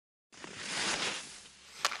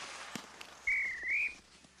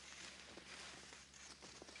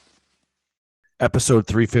Episode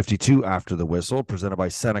 352 After the Whistle, presented by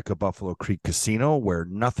Seneca Buffalo Creek Casino, where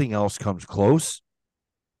nothing else comes close.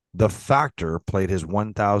 The Factor played his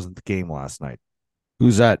 1000th game last night.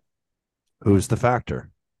 Who's that? Who's the Factor?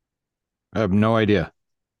 I have no idea.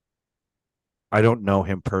 I don't know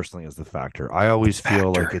him personally as the Factor. I always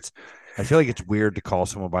feel like Factor. it's weird to call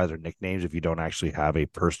someone by their nicknames if you don't actually have a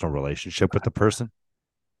personal relationship with the person.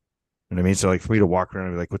 You know what I mean? So like for me to walk around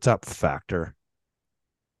and be like, "What's up, Factor?"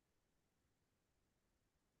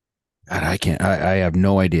 God, I can't. I have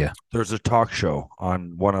no idea. There's a talk show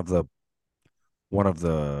on one of the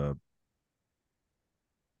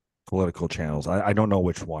political channels. I don't know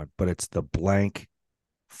which one, but it's the blank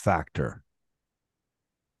Factor.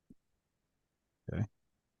 Okay.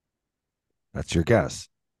 That's your guess.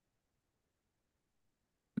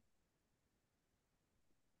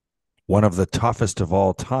 One of the toughest of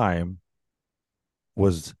all time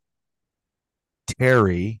was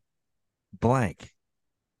Terry blank.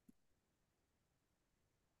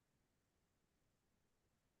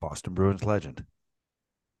 Boston Bruins legend.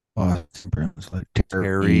 Oh, like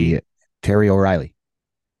Terry Terry O'Reilly.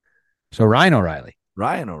 So Ryan O'Reilly.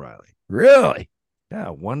 Ryan O'Reilly. Really? Yeah,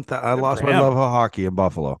 I Good lost for my love him. of hockey in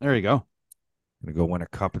Buffalo. There you go. Gonna go win a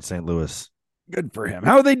cup in St. Louis. Good for him.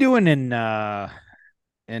 How are they doing in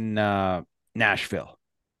Nashville?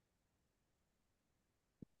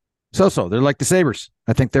 So they're like the Sabres.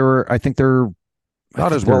 I Not think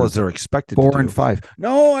as well they're as they're expected to four and do. five.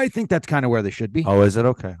 No, I think that's kind of where they should be. Oh, is it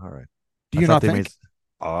okay? All right. Do I you thought not they made. think?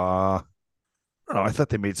 I don't know. I thought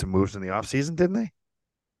they made some moves in the offseason, didn't they?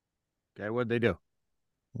 Okay, what'd they do?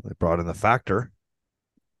 Well, they brought in the Factor.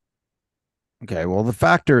 Okay, well the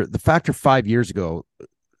factor 5 years ago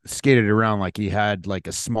skated around like he had like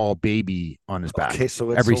a small baby on his Okay, back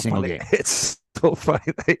so it's every so single funny. game. It's so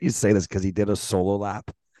funny that you say this because he did a solo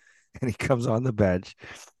lap and he comes on the bench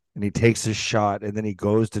and he takes his shot and then he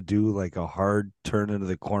goes to do like a hard turn into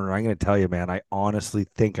the corner. I'm going to tell you, man, I honestly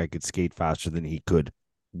think I could skate faster than he could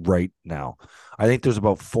right now. I think there's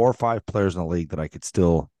about 4 or 5 players in the league that I could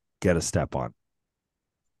still get a step on.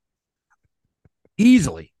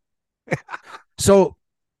 Easily. So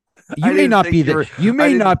I didn't think you were. you I may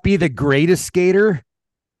didn't. not be the greatest skater,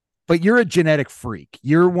 but you're a genetic freak.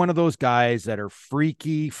 You're one of those guys that are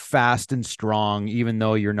freaky, fast, and strong, even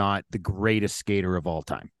though you're not the greatest skater of all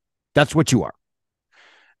time. That's what you are.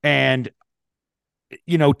 And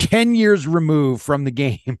 10 years removed from the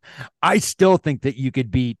game, I still think that you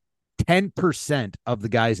could beat 10% of the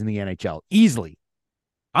guys in the NHL easily.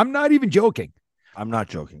 I'm not even joking. I'm not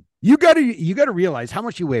joking. You gotta realize how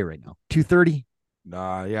much you weigh right now. 230.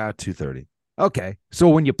 Nah, yeah, 230. Okay. So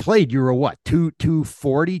when you played, you were what?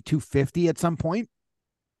 240, 250 at some point?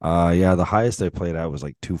 Yeah, the highest I played at was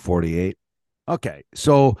like 248. Okay.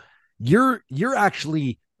 So you're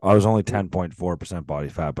actually I was only 10.4% body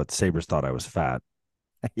fat, but the Sabres thought I was fat.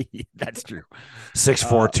 that's true.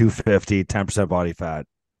 6'4", Uh 250, 10% body fat.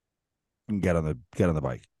 Get on the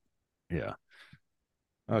bike. yeah.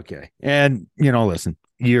 Okay. And listen,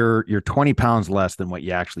 you're 20 pounds less than what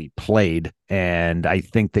you actually played. And I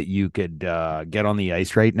think that you could get on the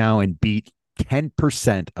ice right now and beat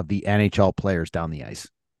 10% of the NHL players down the ice.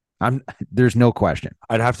 There's no question.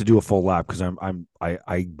 I'd have to do a full lap because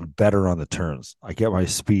I better on the turns. I get my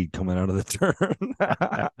speed coming out of the turn.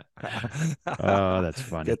 Oh, that's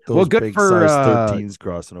funny. Get Well, those big size 13s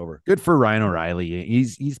crossing over. good for Ryan O'Reilly.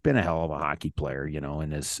 He's been a hell of a hockey player,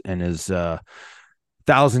 in his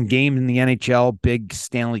 1,000 games in the NHL, big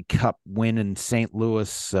Stanley Cup win in St.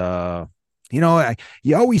 Louis.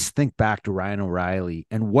 You always think back to Ryan O'Reilly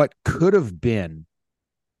and what could have been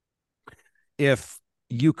if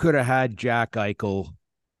you could have had Jack Eichel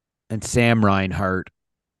and Sam Reinhart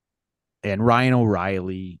and Ryan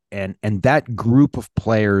O'Reilly and that group of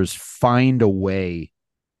players find a way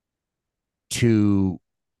to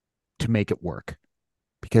make it work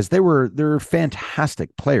because they're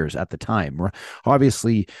fantastic players at the time.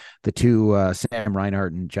 Obviously, the two Sam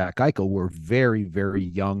Reinhart and Jack Eichel were very very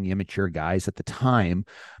young, immature guys at the time,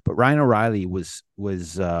 but Ryan O'Reilly was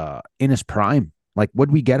in his prime. Like, what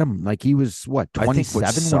did we get him? Like he was what I think what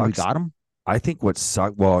 27 when we sucks. got him. I think what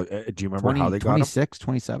sucked. Well, do you remember how 20, they got him? 26,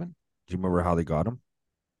 27. Do you remember how they got him?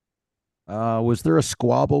 Was there a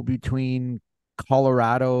squabble between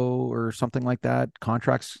Colorado or something like that?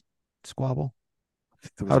 Contracts squabble?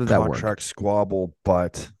 There was How a did that work? contract squabble,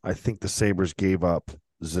 but I think the Sabres gave up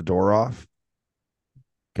Zadorov,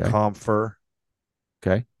 Okay. Comfer,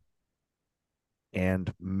 Okay.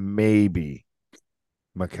 and maybe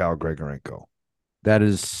Mikhail Grigorenko. That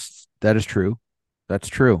is true. That's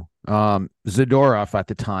true. Zadorov at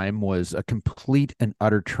the time was a complete and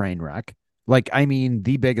utter train wreck. Like, I mean,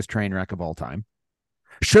 the biggest train wreck of all time.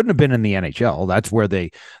 Shouldn't have been in the NHL. That's where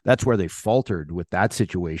they faltered with that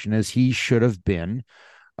situation, as he should have been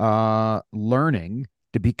learning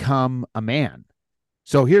to become a man.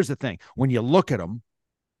 So here's the thing. When you look at him,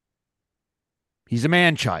 he's a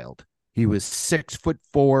man child. He was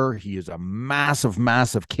 6'4". He is a massive,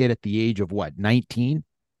 massive kid at the age of what, 19?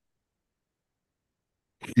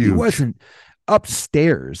 He Huge. wasn't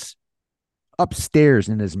upstairs. Upstairs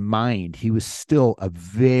in his mind, he was still a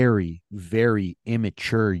very, very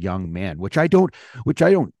immature young man, which I don't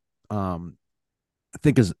um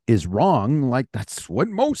think is wrong. Like, that's what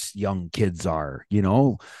most young kids are.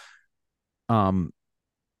 Um,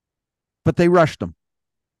 but they rushed him.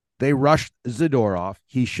 They rushed Zadorov.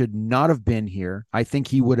 He should not have been here. I think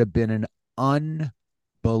he would have been an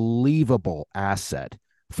unbelievable asset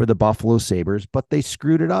for the Buffalo Sabres, but they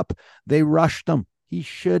screwed it up. They rushed him. He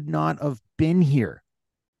should not have been here.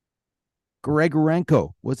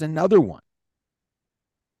 Grigorenko was another one.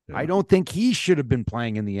 I Yeah. don't think he should have been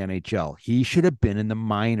playing in the NHL. He should have been in the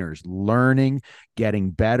minors, learning,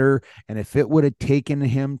 getting better. And if it would have taken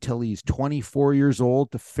him till he's 24 years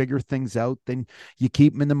old to figure things out, then you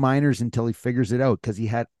keep him in the minors until he figures it out, because he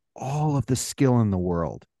had all of the skill in the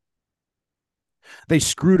world. They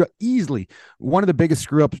screwed up easily. One of the biggest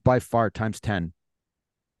screw ups by far, times 10,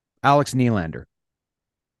 Alex Nylander.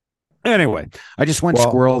 Anyway, I just went Well,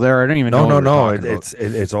 squirrel there. I don't even no, know what no, we were no. talking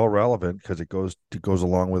about. It's all relevant because it goes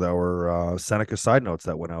along with our Seneca side notes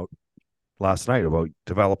that went out last night about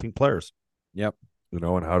developing players, Yep. and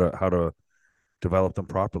how to develop them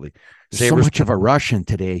properly. There's so Sabres. much of a rush in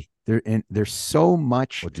today. There's so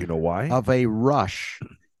much Well, do you know why? of a rush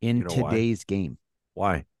in You know why? today's game.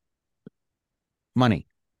 Why? Money,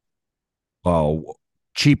 Oh,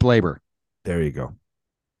 cheap labor, there you go.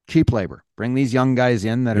 cheap labor. Bring these young guys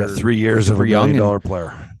in that You got are 3 years of super a million young, and dollar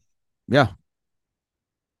player. yeah.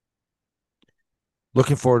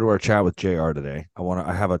 Looking forward to our chat with JR today.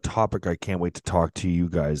 I have a topic I can't wait to talk to you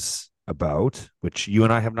guys about, which you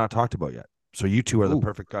and I have not talked about yet. So you two are the Ooh,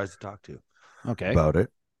 perfect guys to talk to okay. about it.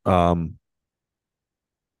 Um,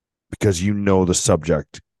 because you know the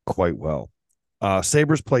subject quite well.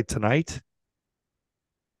 Sabres play tonight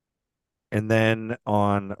and then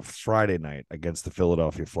on Friday night against the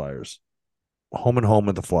Philadelphia Flyers. Home and home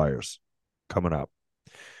with the Flyers coming up.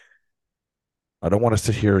 I don't want to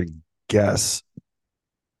sit here and guess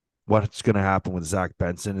what's going to happen with Zach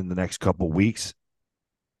Benson in the next couple of weeks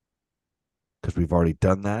because we've already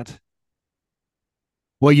done that.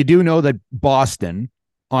 Well, you do know that Boston,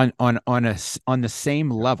 on the same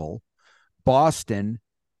level, Boston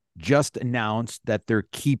just announced that they're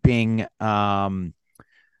keeping I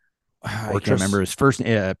can't remember Fortress, his first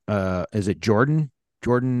is it Jordan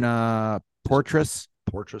Portress,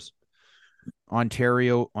 Fortress.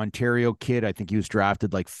 Ontario kid. I think he was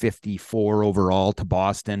drafted like 54 overall to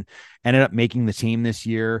Boston, ended up making the team this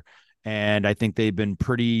year, and I think they've been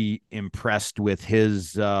pretty impressed with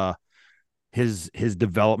his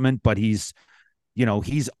development. But he's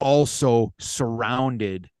also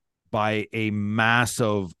surrounded by a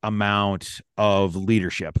massive amount of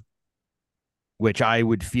leadership, which I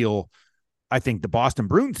think the Boston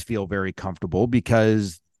Bruins feel very comfortable,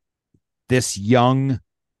 because this young,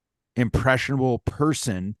 impressionable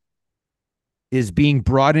person is being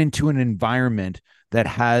brought into an environment that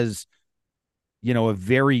has, a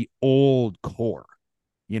very old core.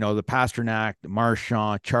 The Pasternak, the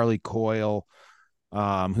Marchand, Charlie Coyle.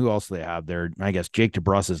 Who else do they have there? I guess Jake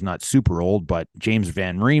DeBrusk is not super old, but James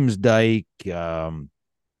Van Riemsdyk.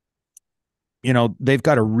 They've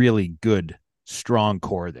got a really good, strong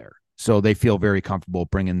core there. So they feel very comfortable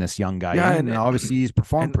bringing this young guy Yeah, in, and and obviously he's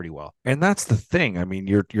performed and pretty well. and that's the thing. I mean,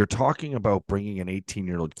 you're talking about bringing an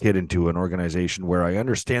 18-year-old kid into an organization where I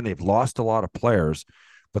understand they've lost a lot of players,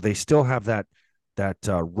 but they still have that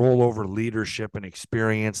rollover leadership and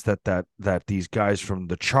experience that these guys from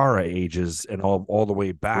the Chara ages and all the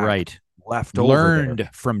way back Right. left over there. Learned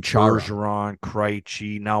from Chara. Bergeron,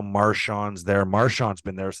 Krejci, now Marchand's there. Marchand's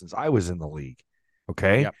been there since I was in the league.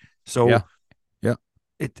 Okay, Yep. so Yeah. Yeah.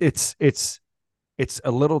 it's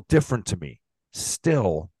a little different to me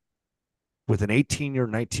still with an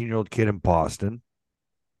 19-year old kid in Boston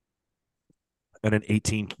and an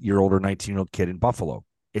 18-year-old or 19-year-old kid in Buffalo.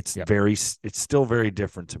 Yep. It's still very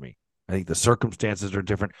different to me. I think the circumstances are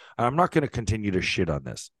different. I'm not going to continue to shit on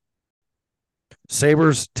this.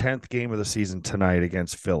 Sabres 10th game of the season tonight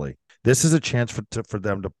against Philly. This is a chance for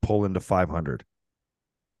them to pull into 500.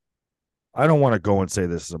 I don't want to go and say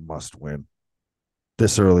this is a must win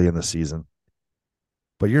this early in the season,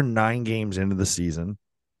 but you're 9 games into the season,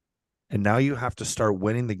 and now you have to start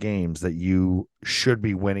winning the games that you should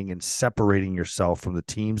be winning and separating yourself from the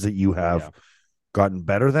teams that you have gotten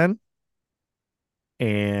better than,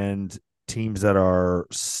 and teams that are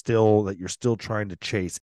still that you're still trying to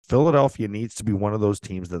chase. Philadelphia needs to be one of those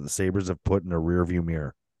teams that the Sabres have put in a rearview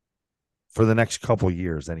mirror for the next couple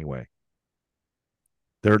years anyway.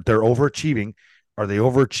 They're overachieving. Are they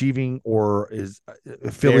overachieving, or is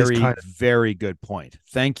Philly's Very, kind of very good point.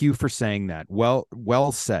 Thank you for saying that.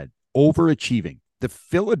 Well said. Overachieving. The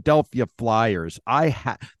Philadelphia Flyers,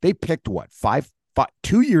 they picked what, five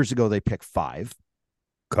 2 years ago, they picked five.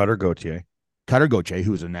 Cutter Gauthier? Cutter Gauthier,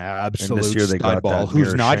 who's an And this absolute year they stud got ball, that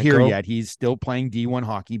who's not here Miroshnichenko. yet. He's still playing D1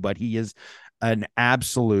 hockey, but he is an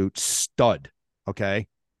absolute stud. Okay.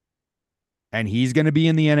 And he's going to be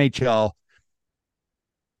in the NHL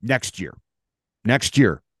next year. Next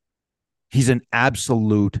year. He's an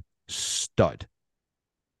absolute stud.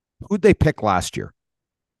 Who'd they pick last year?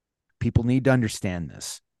 People need to understand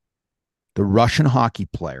this. The Russian hockey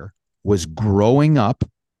player was growing up.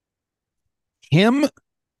 Him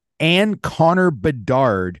and Connor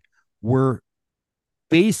Bedard were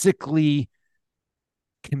basically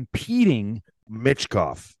competing.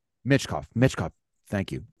 Mitchkov.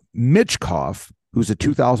 Thank you. Mitchkov, who's a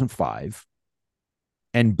 2005,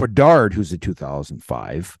 and Bedard, who's a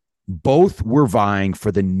 2005, both were vying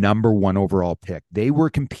for the number one overall pick. They were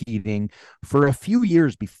competing for a few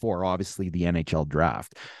years before, obviously, the NHL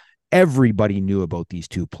draft. Everybody knew about these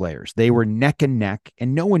two players. They were neck and neck,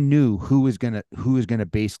 and no one knew who was gonna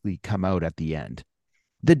basically come out at the end.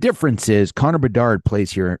 The difference is Connor Bedard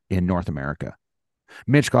plays here in North America.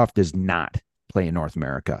 Mitchkov does not play in North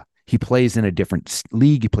America. He plays in a different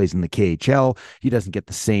league. He plays in the KHL. He doesn't get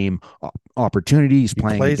the same opportunities He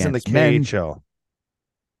playing plays in the against men. KHL.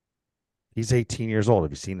 He's 18 years old.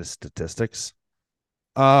 Have you seen the statistics?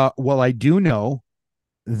 Well, I do know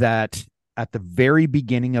that at the very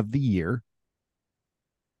beginning of the year,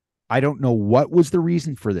 I don't know what was the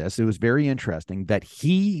reason for this. It was very interesting that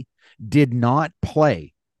he did not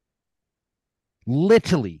play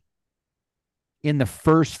literally in the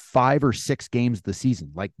first 5 or 6 games of the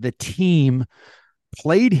season. Like, the team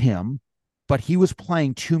played him, but he was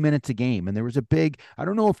playing 2 minutes a game. And there was a big, I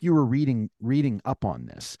don't know if you were reading up on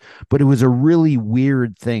this, but it was a really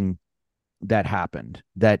weird thing that happened,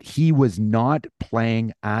 that he was not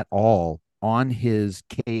playing at all on his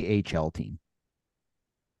KHL team.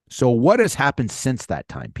 So what has happened since that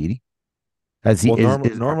time, Petey? As he Well,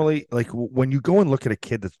 is normally, like when you go and look at a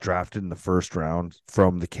kid that's drafted in the first round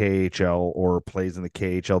from the KHL or plays in the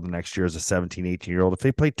KHL the next year as a 17, 18-year-old, if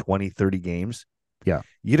they play 20, 30 games, yeah,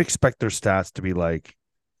 you'd expect their stats to be like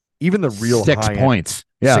even the real 6 points.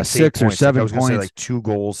 Yeah, 6, 8 6 or points. Like I 7 was going to say, points. like 2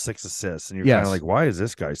 goals, 6 assists. And you're kind of Yes, like, why is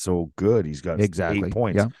this guy so good? He's got 8 exactly.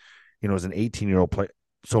 points, Yeah. as an 18-year-old player.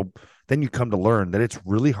 So then you come to learn that it's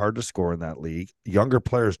really hard to score in that league. Younger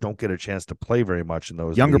players don't get a chance to play very much in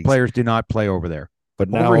those Younger leagues. players do not play over there. But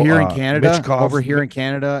Over now here in Canada,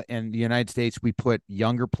 Mitchkov's and the United States, we put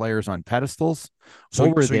younger players on pedestals. so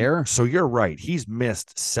Over so there, so you're right. He's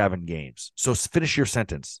missed 7 games. So finish your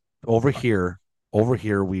sentence. Over here,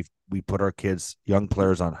 we put our kids, young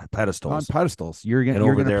players, on pedestals, You're and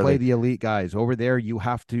gonna over there play they the elite guys. Over there, you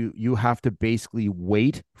have to basically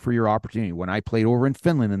wait for your opportunity. When I played over in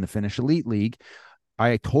Finland in the Finnish Elite League,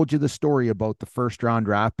 I told you the story about the first round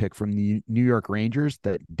draft pick from the New York Rangers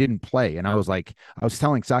that didn't play. And I was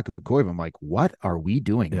telling Saku Koivu, I'm like, what are we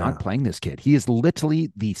doing yeah. not playing this kid? He is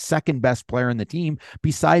literally the second best player in the team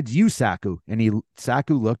besides you, Saku. And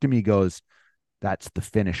Saku looked at me, goes, that's the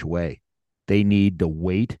Finnish way. They need to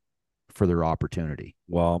wait for their opportunity.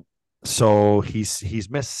 Well, so he's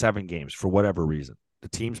missed 7 games for whatever reason. The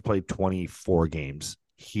team's played 24 games.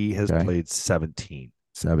 He has played 17.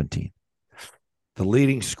 17. The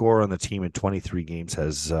leading scorer on the team in 23 games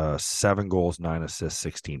has 7 goals, 9 assists,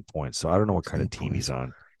 16 points. So I don't know what kind of team he's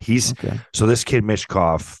on. So this kid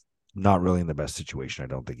Mishkov, not really in the best situation. I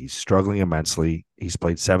don't think he's struggling immensely. He's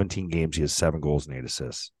played 17 games. He has 7 goals and 8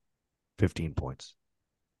 assists, 15 points.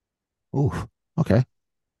 Ooh, okay.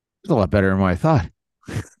 It's a lot better than what I thought.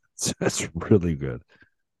 That's really good.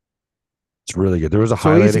 It's really good. There was a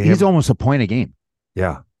highlight of him. He's almost a point a game.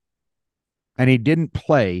 Yeah. And he didn't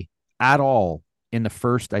play at all in the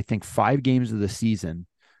first, I think, 5 games of the season.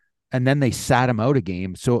 And then they sat him out a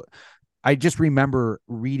game. So I just remember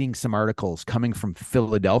reading some articles coming from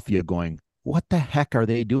Philadelphia going, what the heck are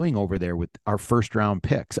they doing over there with our first round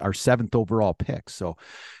picks, our 7th overall picks? So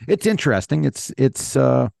it's interesting.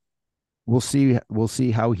 We'll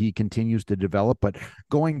see how he continues to develop. But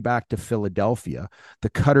going back to Philadelphia, the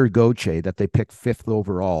Cutter Gauthier that they picked 5th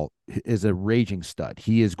overall, is a raging stud.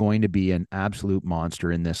 He is going to be an absolute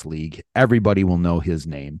monster in this league. Everybody will know his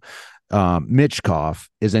name. Mitchkov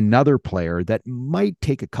is another player that might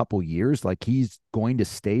take a couple years. Like he's going to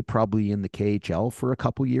stay probably in the KHL for a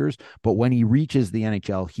couple years, but when he reaches the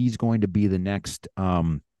NHL, he's going to be the next.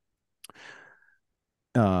 Who's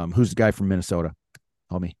the guy from Minnesota?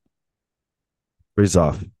 Help me.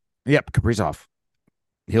 Kaprizov. Yep, Kaprizov.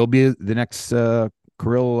 He'll be the next Kirill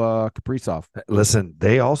Kaprizov. Listen,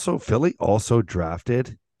 Philly also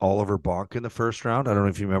drafted Oliver Bonk in the first round. I don't know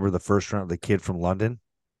if you remember the first round, the kid from London.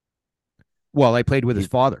 Well, I played with his He,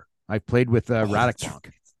 father. I played with oh, Radek that's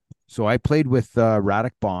Bonk. So I played with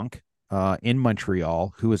Radek Bonk in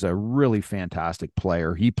Montreal, who is a really fantastic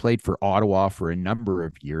player. He played for Ottawa for a number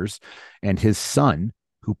of years, and his son,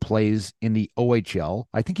 who plays in the OHL,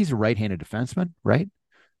 I think he's a right-handed defenseman, right?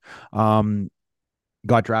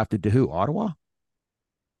 Got drafted to who? Ottawa?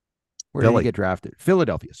 Where did he Philly. get drafted?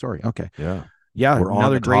 Philadelphia. Sorry. Okay. Yeah. Yeah, We're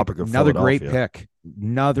on the topic of another great Philadelphia. pick.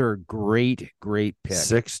 Another great pick.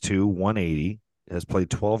 6'2", 180. Has played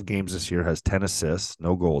 12 games this year, has 10 assists,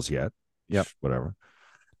 no goals yet. Yep. Whatever.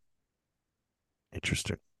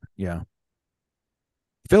 Interesting. Yeah.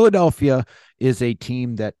 Philadelphia is a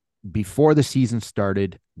team that before the season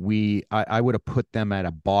started, I would have put them at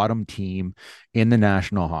a bottom team in the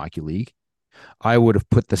National Hockey League. I would have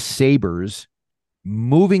put the Sabres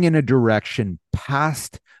moving in a direction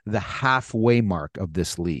past the halfway mark of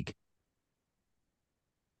this league.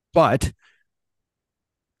 But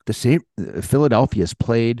the same Philadelphia's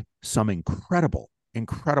played some incredible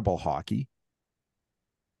hockey.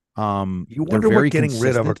 You They're wonder what very getting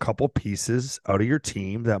rid of a consistent. couple pieces out of your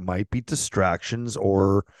team that might be distractions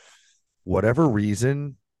or whatever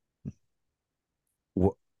reason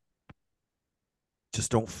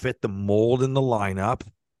just don't fit the mold in the lineup.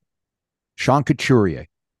 Sean Couturier,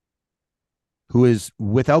 who is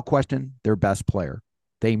without question their best player.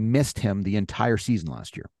 They missed him the entire season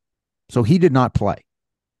last year. So he did not play.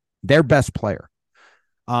 Their best player.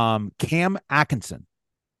 Cam Atkinson,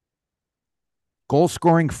 goal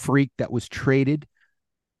scoring freak that was traded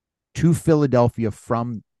to Philadelphia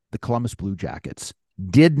from the Columbus Blue Jackets,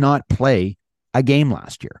 did not play a game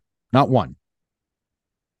last year. Not one.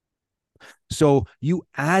 So you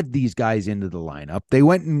add these guys into the lineup. They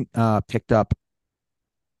went and picked up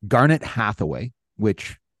Garnet Hathaway,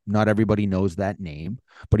 which not everybody knows that name,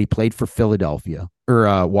 but he played for Philadelphia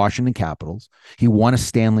or Washington Capitals. He won a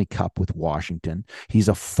Stanley Cup with Washington. He's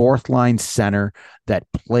a fourth line center that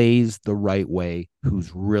plays the right way,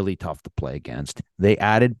 who's really tough to play against. They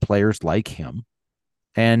added players like him,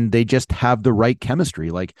 and they just have the right chemistry.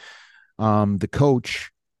 Like the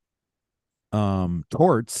coach,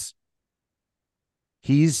 Torts,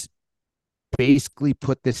 he's basically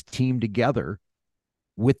put this team together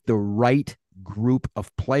with the right group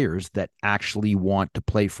of players that actually want to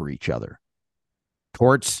play for each other.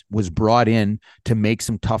 Torts was brought in to make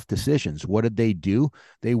some tough decisions. What did they do?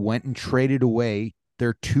 They went and traded away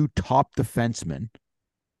their two top defensemen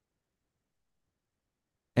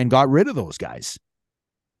and got rid of those guys.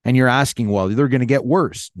 And you're asking, well, they're going to get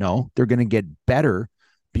worse. No, they're going to get better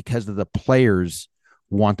because of the players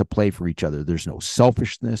want to play for each other. There's no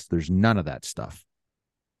selfishness. There's none of that stuff.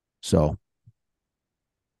 So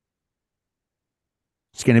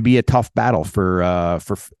it's going to be a tough battle for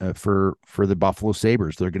the Buffalo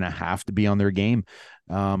Sabres. They're going to have to be on their game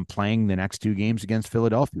playing the next two games against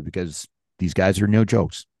Philadelphia because these guys are no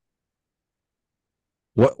jokes.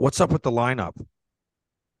 What's up with the lineup?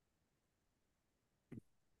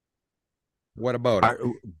 What about it?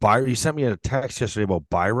 Byro, you sent me a text yesterday about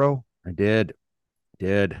Byro. I did.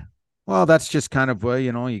 Well, that's just kind of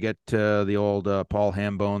you get the old Paul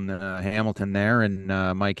Hambone Hamilton there and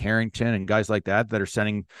Mike Harrington and guys like that are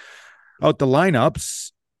sending out the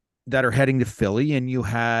lineups that are heading to Philly. And you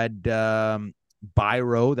had Byro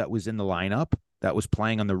that was in the lineup that was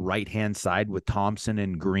playing on the right-hand side with Thompson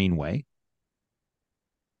and Greenway.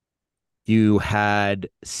 You had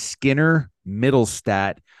Skinner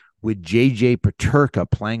Middlestat with JJ Paterka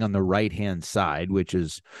playing on the right-hand side, which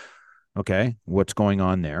is, okay, what's going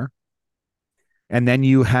on there? And then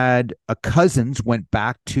you had a Cousins went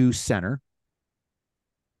back to center,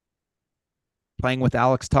 playing with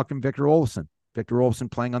Alex Tuck and Victor Olofsson. Victor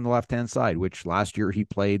Olofsson playing on the left-hand side, which last year he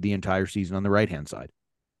played the entire season on the right-hand side.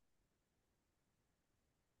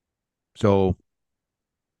 So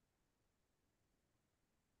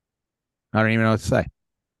I don't even know what to say.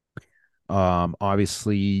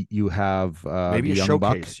 Obviously, you have Maybe the a young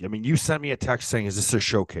buck. showcase. I mean, you sent me a text saying, "Is this a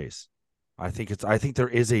showcase?" I think there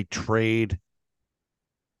is a trade.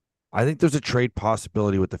 I think there's a trade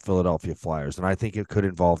possibility with the Philadelphia Flyers, and I think it could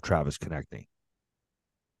involve Travis Konechny.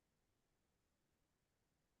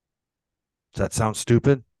 Does that sound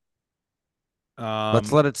stupid?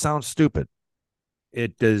 Let's Um, let it sound stupid.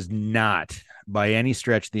 it does not, by any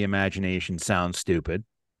stretch of the imagination, sound stupid.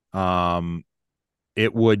 Um,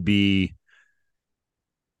 it would be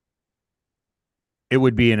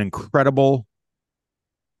an incredible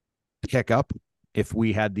pickup if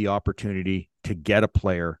we had the opportunity to get a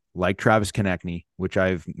player like Travis Konechny, which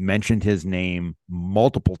I've mentioned his name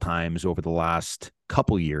multiple times over the last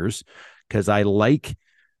couple years, because I like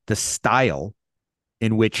the style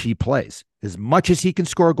in which he plays. As much as he can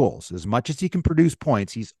score goals, as much as he can produce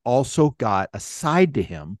points, he's also got a side to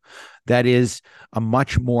him that is a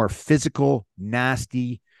much more physical,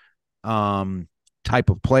 nasty, type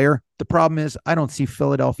of player. The problem is, I don't see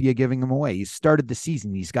Philadelphia giving him away. He started the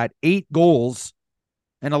season, he's got 8 goals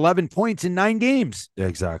and 11 points in 9 games. Yeah,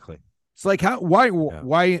 exactly. It's like, Yeah.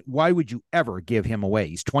 why would you ever give him away?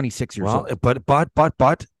 He's 26 years Well, old.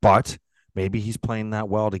 but maybe he's playing that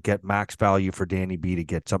well to get max value for Danny B to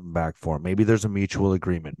get something back for him. Maybe there's a mutual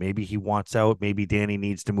agreement. Maybe he wants out. Maybe Danny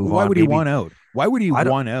needs to move Why on. would he Maybe want out? Why would he I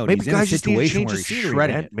don't. want out? Maybe He's in a guys just need a situation change where of he's scenery,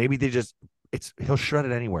 shredding man. it. Maybe they just he'll shred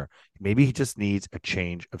it anywhere. Maybe he just needs a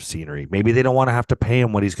change of scenery. Maybe they don't want to have to pay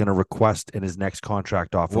him what he's going to request in his next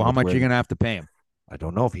contract offer Well, how with much are where you going to have to pay him? I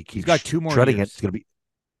don't know if he He's got keeps 2 more shredding it. years. It's going to be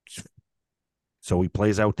so he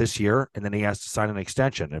plays out this year and then he has to sign an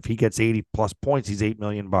extension. If he gets 80 plus points, he's $8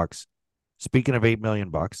 million. Speaking of $8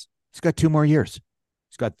 million, He's got 2 more years.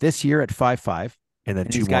 He's got this year at 5.5, and then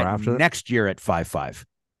and two he's more got after that. next year at 5.5.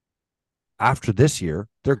 After this year,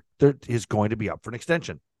 there is going to be up for an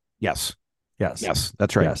extension. Yes. Yes. Yes,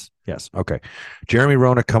 that's right. Yes. Yes. Okay. Jeremy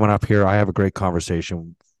Roenick coming up here. I have a great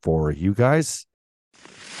conversation for you guys.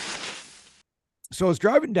 So I was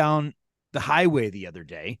driving down the highway the other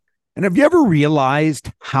day, and have you ever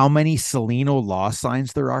realized how many Salino Law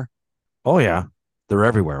signs there are? Oh yeah, they're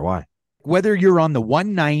everywhere. Why? Whether you're on the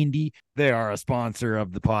 190, they are a sponsor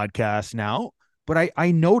of the podcast now. But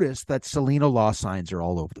I noticed that Salino Law signs are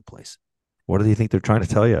all over the place. What do you think they're trying to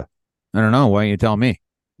tell you? I don't know. Why don't you tell me?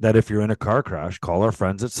 That if you're in a car crash, call our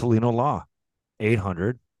friends at Salino Law,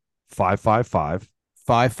 800-555.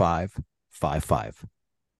 5555.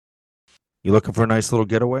 You looking for a nice little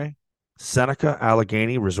getaway? Seneca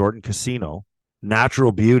Allegheny Resort and Casino.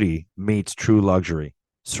 Natural beauty meets true luxury.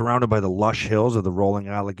 Surrounded by the lush hills of the rolling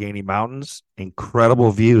Allegheny Mountains,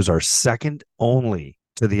 incredible views are second only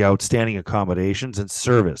to the outstanding accommodations and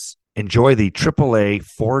service. Enjoy the AAA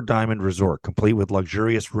 4-diamond resort, complete with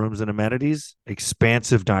luxurious rooms and amenities,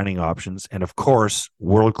 expansive dining options, and of course,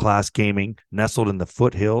 world-class gaming nestled in the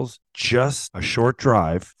foothills, just a short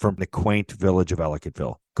drive from the quaint village of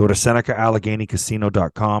Ellicottville. Go to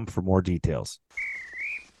SenecaAlleghenyCasino.com for more details.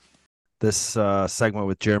 This segment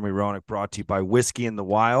with Jeremy Roenick brought to you by Whiskey in the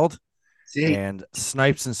Wild See, and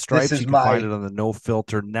Snipes and this Stripes. is You can find it on the No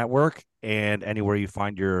Filter Network and anywhere you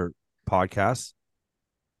find your podcasts.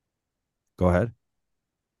 Go ahead.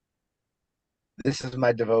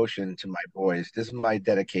 my devotion to my boys. This is my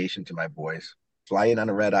dedication to my boys. Fly in on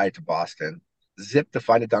a red eye to Boston, zip to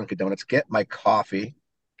find a Dunkin' Donuts, get my coffee,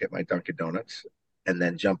 get my Dunkin' Donuts, and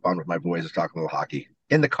then jump on with my boys and talk a little hockey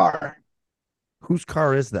in the car. Whose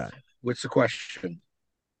car is that? What's the question?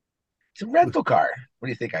 It's a rental car. What do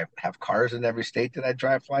you think? I have cars in every state that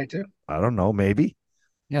I fly to? I don't know. Maybe.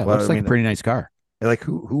 Yeah, it Well, looks like a pretty nice car. like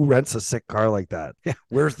who rents a sick car like that? Yeah.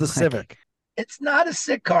 Where's the Civic? It's not a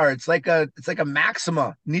sick car. It's like a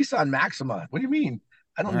Maxima, Nissan Maxima. What do you mean?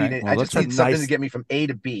 I don't need it. Well, I just that's need something to get me from A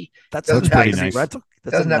to B. That's Doesn't a have pretty to be- nice. rental.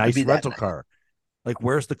 That's a doesn't have to nice be that rental nice. car. Like,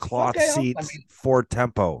 where's the cloth Okay, seats? Ford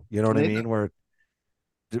Tempo. You know what I mean? Where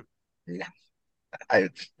Yeah,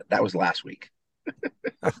 that was last week.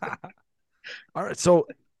 all right. So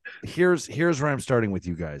here's where I'm starting with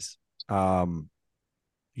you guys.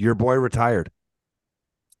 Your boy retired.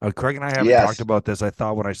 Craig and I haven't Yes. talked about this. I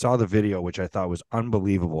thought when I saw the video, which I thought was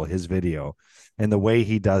unbelievable, his video and the way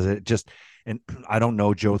he does it, and I don't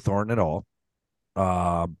know Joe Thornton at all.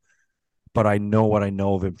 But I know what I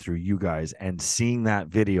know of him through you guys, and seeing that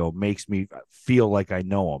video makes me feel like I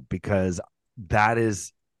know him, because that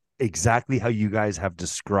is exactly how you guys have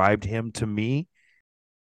described him to me.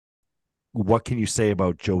 What can you say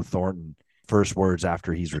about Joe Thornton? First words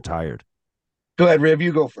after he's retired. Go ahead, Riv.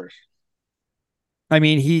 You go first. I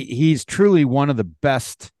mean, he's truly one of the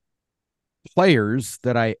best players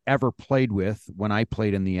that I ever played with when I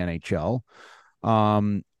played in the NHL.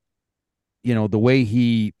 The way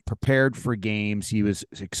he prepared for games, he was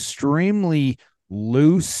extremely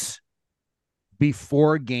loose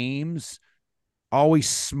before games, always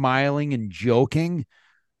smiling and joking.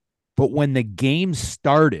 But when the game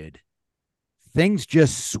started, things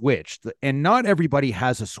just switched. And not everybody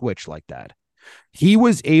has a switch like that. He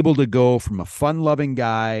was able to go from a fun-loving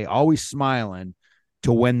guy, always smiling,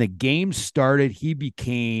 to when the game started, he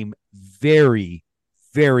became very,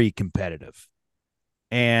 very competitive.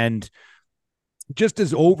 And just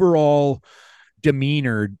his overall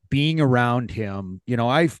demeanor being around him,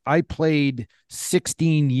 I played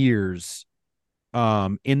 16 years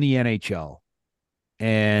in the NHL.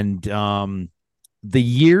 And the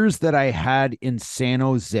years that I had in San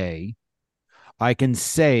Jose, I can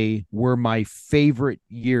say were my favorite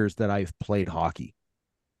years that I've played hockey.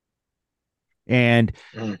 And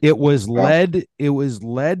Mm. Well, it was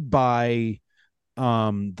led by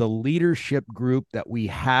the leadership group that we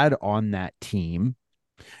had on that team.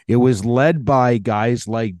 It was led by guys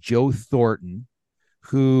like Joe Thornton,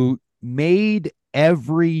 who made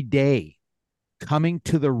every day coming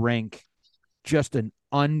to the rink just an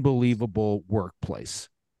unbelievable workplace.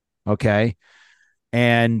 Okay.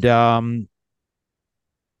 And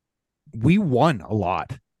we won a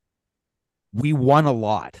lot. We won a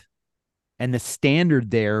lot. And the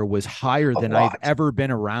standard there was higher a than I've lot. ever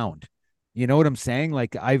been around. You know what I'm saying?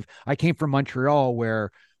 Like I came from Montreal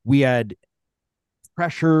where we had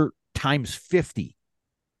pressure times 50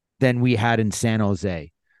 than we had in San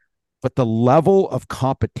Jose. But the level of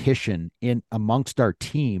competition in amongst our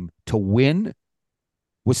team to win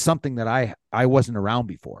was something that I wasn't around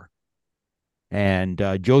before. And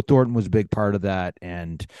Joe Thornton was a big part of that.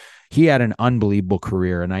 And he had an unbelievable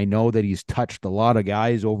career. And I know that he's touched a lot of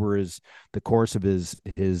guys over the course of his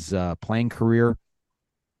playing career.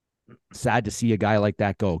 Sad to see a guy like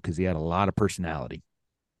that go because he had a lot of personality.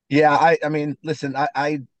 Yeah, I mean, listen,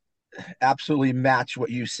 I absolutely match what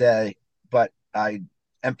you say, but I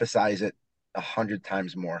emphasize it 100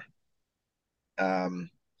 times more. Um,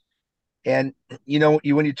 and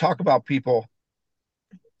when you talk about people,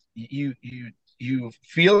 you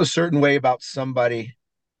feel a certain way about somebody,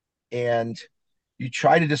 and you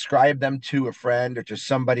try to describe them to a friend or to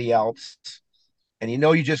somebody else, and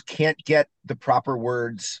you just can't get the proper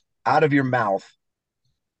words out of your mouth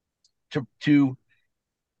to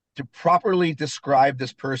properly describe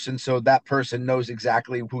this person so that person knows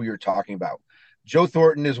exactly who you're talking about. Joe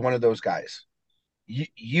Thornton is one of those guys.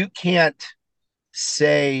 You can't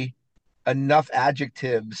say enough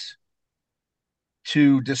adjectives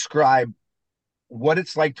to describe what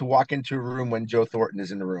it's like to walk into a room when Joe Thornton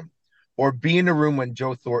is in the room, or be in a room when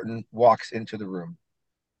Joe Thornton walks into the room,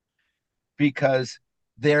 because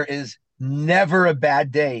there is never a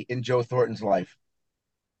bad day in Joe Thornton's life.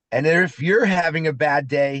 And if you're having a bad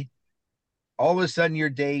day, all of a sudden your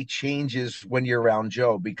day changes when you're around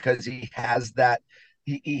Joe, because he has that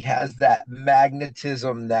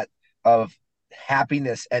magnetism that of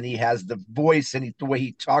happiness, and he has the voice, and the way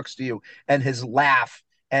he talks to you, and his laugh,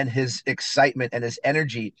 and his excitement, and his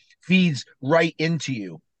energy feeds right into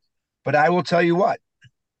you. But I will tell you what,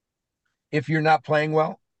 if you're not playing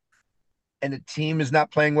well and the team is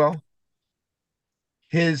not playing well,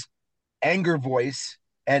 his anger voice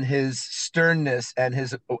and his sternness and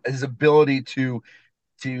his ability to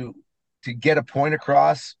to get a point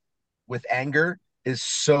across with anger is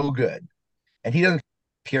so good, and he doesn't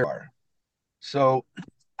care. So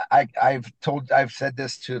I've said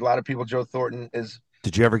this to a lot of people. Joe Thornton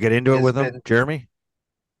Did you ever get into it has with him, been Jeremy?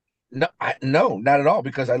 no, not at all,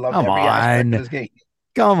 because I loved Come every aspect of on. his game.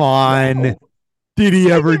 Come on. No, Did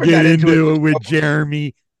he I ever never get got into it into with it with Joe.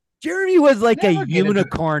 Jeremy? Jeremy was like a Never get into it.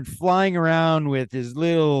 unicorn flying around with his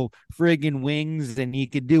little friggin' wings, and he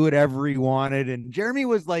could do whatever he wanted. And Jeremy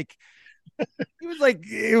was like,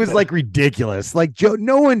 it was like ridiculous. Like Joe,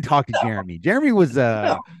 no one talked to No, Jeremy. Jeremy was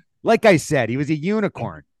no, like I said, he was a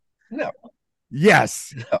unicorn. no,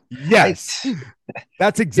 Yes. no. I, Yes.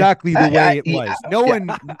 That's exactly the way it yeah, was.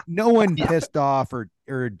 No one yeah. pissed off or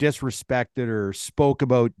disrespected or spoke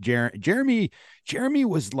about Jeremy. Jeremy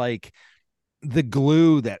was like the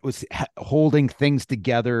glue that was holding things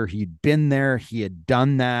together. He'd been there, he had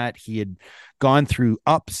done that, he had gone through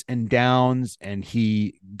ups and downs, and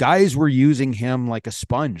guys were using him like a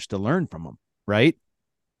sponge to learn from him, right?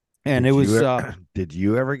 And it Did was you did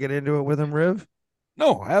you ever get into it with him, Riv?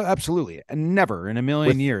 no, absolutely, and never in a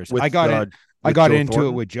million With years. with I with got Joe into it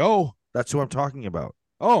Thornton? with Joe. That's who I'm talking about.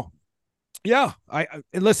 Oh, yeah. I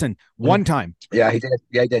listen, one time. Yeah, he did.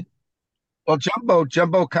 Yeah, he did. Well, Jumbo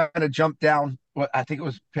kind of jumped down. What, I think it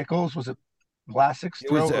was Pickles. Was it Vlasic's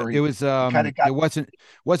It was throat, or it he kind of it got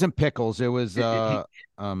wasn't Pickles. It was he,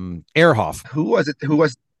 Airhoff. who was it? Who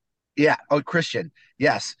was Yeah? Oh, Christian.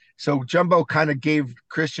 Yes. So Jumbo kind of gave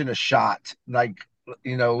Christian a shot, like,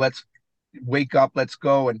 let's wake up, let's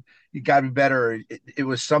go, and you got to be better. It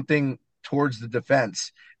was something towards the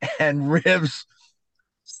defense, and Rivs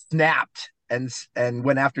snapped and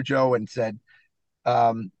went after Joe and said,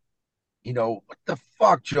 What the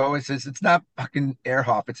fuck, Joe? It says it's not fucking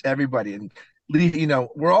Airhoff, it's everybody. And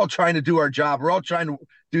we're all trying to do our job. We're all trying to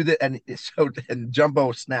do that. And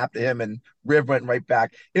Jumbo snapped to him, and Riv went right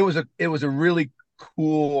back. It was a really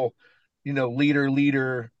cool,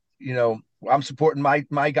 leader. I'm supporting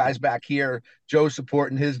my guys back here. Joe's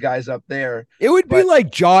supporting his guys up there. It would be But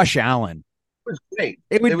like Josh Allen. it was great.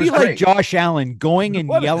 It would It be was like great. Josh Allen going and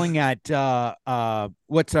What? yelling at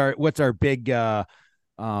what's our big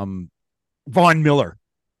Von Miller.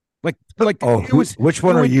 Like Oh, it was which it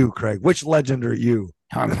one are would, you, Craig? Which legend are you?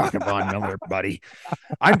 I'm talking Von Miller, buddy.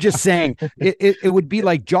 I'm just saying it would be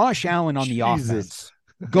like Josh Allen on the Jesus. offense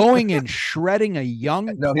going and shredding a young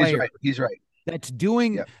No, he's player right. He's right. that's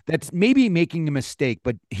Yep. that's maybe making a mistake,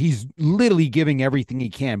 but he's literally giving everything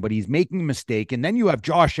he can, but he's making a mistake. And then you have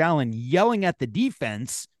Josh Allen yelling at the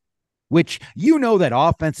defense, which that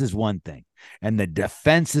offense is one thing and the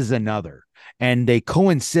defense is another. And they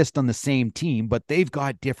coincide on the same team, but they've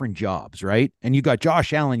got different jobs, right? And you got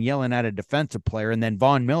Josh Allen yelling at a defensive player, and then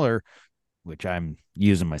Von Miller, which I'm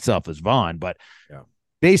using myself as Von, but Yeah.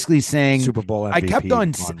 basically saying Super Bowl MVP, I kept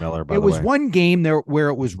on. Von Miller, by It the was way. one game there where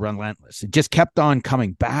it was relentless. It just kept on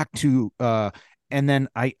coming back to. And then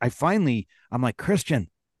I finally, I'm like, Christian,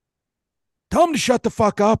 tell him to shut the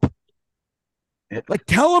fuck up. Yeah. Like,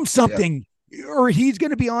 tell him something, or he's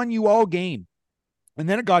going to be on you all game. And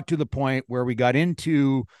then it got to the point where we got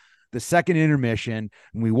into the second intermission,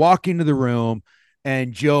 and we walk into the room,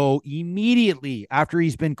 and Joe immediately, after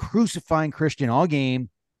he's been crucifying Christian all game,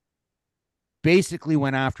 basically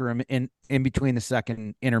went after him in between the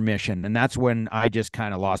second intermission. And that's when I just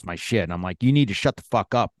kind of lost my shit. And I'm like, you need to shut the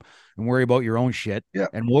fuck up and worry about your own shit. Yeah.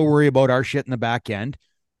 And we'll worry about our shit in the back end.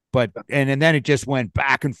 But and then it just went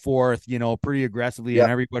back and forth, pretty aggressively. Yeah.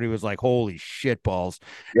 And everybody was like, holy shit balls.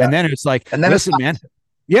 Yeah. And then it's like, And then listen, man.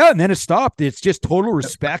 Yeah. And then it stopped. It's just total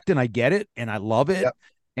respect. And I get it. And I love it. Yep.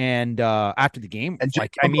 And after the game, And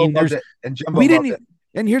like, Jumbo I mean, loved it. And Jumbo we loved didn't, it.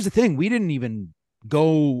 and here's the thing, we didn't even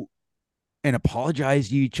go and apologize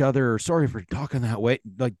to each other or sorry for talking that way.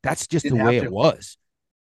 Like, that's just Didn't the way have it to. was.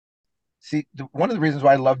 See, one of the reasons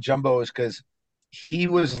why I love Jumbo is because he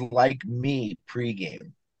was like me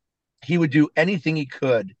pregame. He would do anything he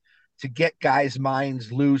could to get guys'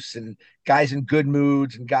 minds loose and guys in good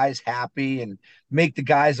moods and guys happy and make the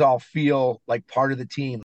guys all feel like part of the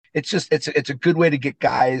team. It's a good way to get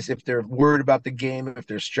guys, if they're worried about the game, if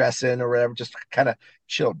they're stressing or whatever, just kind of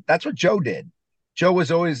chill. That's what Joe did. Joe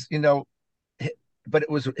was always, but it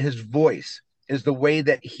was his voice, is the way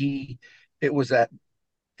that it was that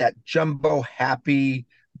Jumbo happy,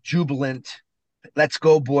 jubilant, let's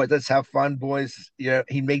go, boys, let's have fun, boys.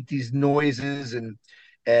 He made these noises and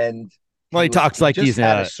Well, he talks like he's a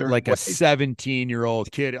a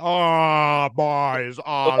 17-year-old kid. Oh, boys.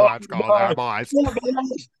 Oh, let's go there, boys.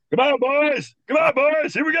 Come on, boys. Come on,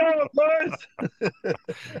 boys. Here we go, boys.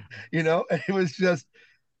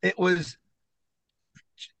 It was,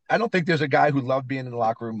 I don't think there's a guy who loved being in the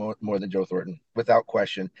locker room more than Joe Thornton, without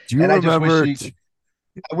question. Do you remember?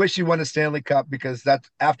 I wish he won a Stanley Cup, because that's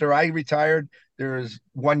after I retired. There was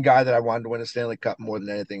one guy that I wanted to win a Stanley Cup more than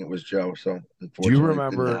anything. It was Joe. So Do you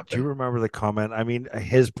remember the comment? I mean,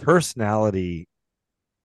 his personality.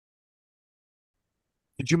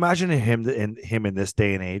 Could you imagine him in this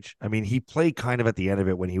day and age? I mean, he played kind of at the end of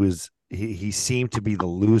it when he seemed to be the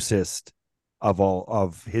loosest of all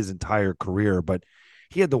of his entire career, but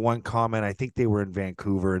he had the one comment. I think they were in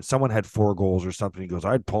Vancouver and someone had 4 goals or something. He goes,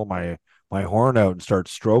 I'd pull my horn out and start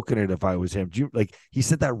stroking it if I was him. He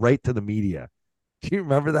said that right to the media. Do you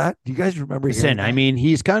remember that? Do you guys remember? Listen, I mean,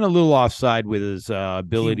 he's kind of a little offside with his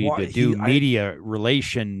ability to do media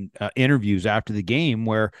relation interviews after the game,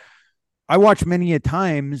 where I watched many a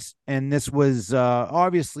times, and this was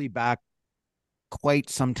obviously back quite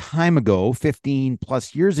some time ago, 15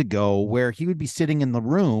 plus years ago, where he would be sitting in the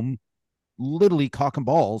room, literally cocking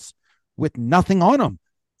balls with nothing on him.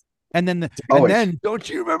 And then don't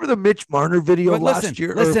you remember the Mitch Marner video last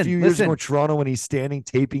year or a few years ago in Toronto when he's standing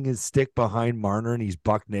taping his stick behind Marner and he's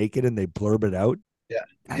buck naked and they blurb it out?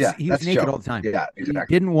 Yeah. He was naked all the time. Yeah, exactly.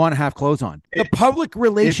 He didn't want to have clothes on. The public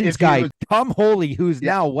relations guy, Tom Holy, who's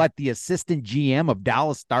now the assistant GM of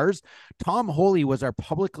Dallas Stars. Tom Holy was our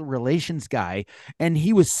public relations guy, and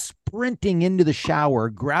he was sprinting into the shower,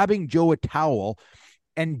 grabbing Joe a towel,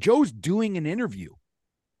 and Joe's doing an interview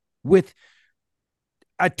with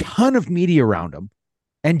a ton of media around him,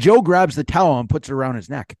 and Joe grabs the towel and puts it around his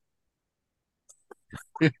neck.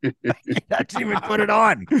 That's even put it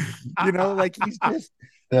on, like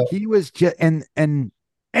he was just, and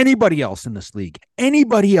anybody else in this league,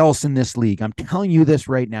 I'm telling you this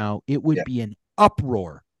right now, it would be an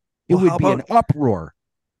uproar It Well, how would be an about uproar.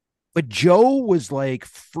 But Joe was like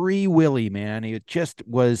free Willy, man. It just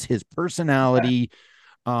was his personality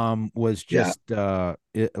was Yeah.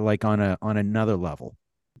 just like on another level.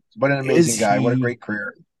 What an amazing is guy. What a he? great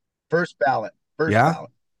career. First ballot. First Yeah,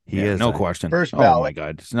 ballot. he Yeah, is. no question. First Oh my ballot.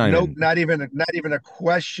 God. It's not No, even not even a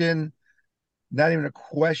question. Not even a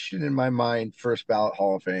question in my mind. First ballot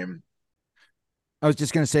Hall of Fame. I was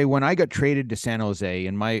just gonna say when I got traded to San Jose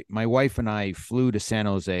and my wife and I flew to San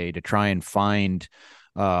Jose to try and find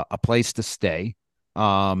a place to stay.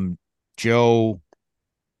 Joe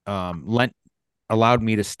lent allowed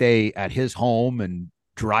me to stay at his home and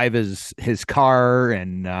drive his car,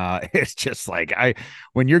 and it's just like I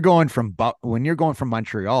when you're going from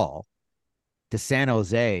Montreal to San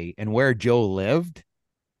Jose and where Joe lived,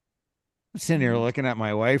 I'm sitting here Mhm. looking at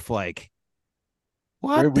my wife like,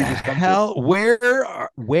 Where what did the we just come to? hell?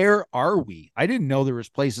 Where are we? I didn't know there was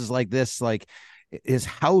places like this. Like his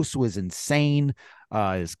house was insane.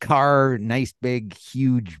 His car, nice big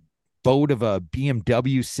huge boat of a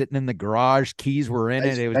BMW sitting in the garage. Keys were in it.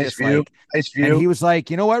 Nice, It was nice just view. like, Nice and view. he was like,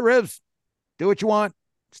 you know what, Rivs, do what you want.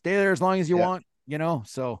 Stay there as long as you Yeah. want.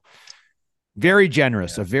 So very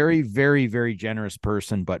generous, Yeah. a very, very, very generous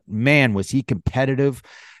person. But man, was he competitive.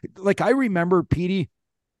 Like I remember, Petey,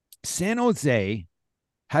 San Jose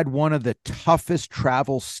had one of the toughest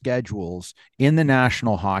travel schedules in the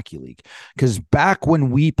National Hockey League. Because back when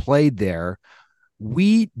we played there,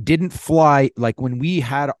 we didn't fly, like when we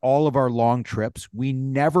had all of our long trips, we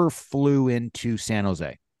never flew into San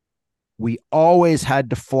Jose. We always had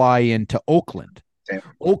to fly into Oakland. Same.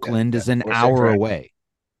 Yeah. Oakland Yeah. is an We'll say hour correct. away.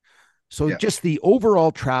 So Yeah. just the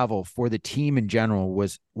overall travel for the team in general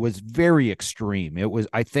was very extreme. It was,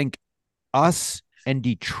 I think, us and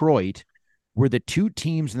Detroit were the two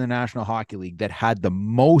teams in the National Hockey League that had the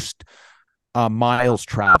most miles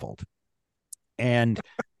traveled. And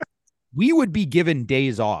we would be given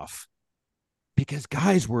days off because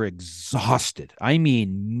guys were exhausted. I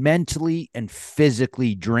mean, mentally and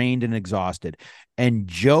physically drained and exhausted. And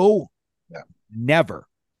Joe Yeah. never,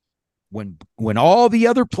 when all the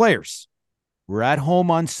other players were at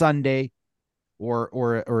home on Sunday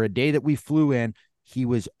or a day that we flew in, he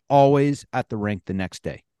was always at the rink the next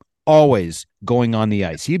day, always going on the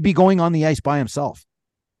ice. He'd be going on the ice by himself.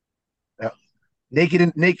 Yeah. Naked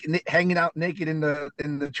and naked, hanging out naked in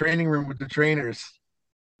the training room with the trainers.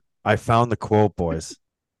 I found the quote, boys.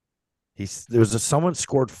 There was someone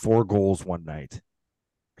scored 4 goals one night.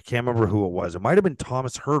 I can't remember who it was. It might have been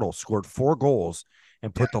Thomas Hurdle scored 4 goals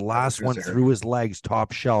and Yeah, put the I was last going to one say her. through his legs,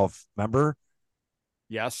 top shelf. Remember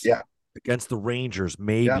Yes. Yeah, against the Rangers, yeah.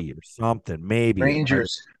 maybe or something. Maybe it might.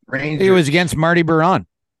 Rangers, It was Rangers. against Marty Baron.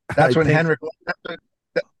 I That's when think Henrik.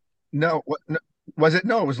 No, no, was it?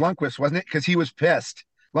 No, it was Lundqvist, wasn't it? Because he was pissed.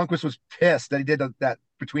 Lundqvist was pissed that he did that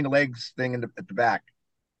between the legs thing at the back.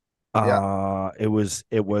 Yeah, it was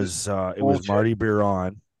bullshit. Marty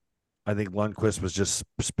Biron. I think Lundqvist was just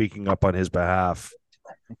speaking up on his behalf,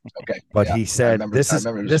 Okay, but yeah, he I said, remember. "This I is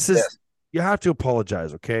remember he was this is pissed. you have to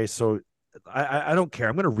apologize." Okay, so I don't care.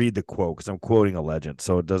 I'm going to read the quote because I'm quoting a legend,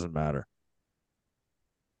 so it doesn't matter.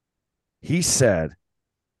 He said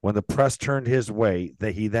when the press turned his way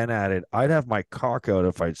that he then added, "I'd have my cock out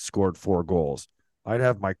if I'd scored 4 goals. I'd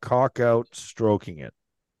have my cock out stroking it."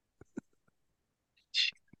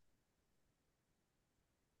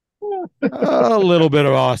 A little bit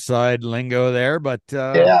of offside lingo there, but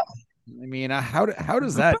Yeah, I mean, how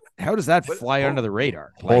does that But fly under the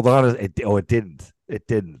radar? hold Like, on, it didn't. It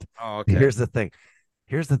didn't. oh, okay. Here's the thing.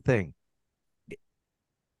 Here's the thing.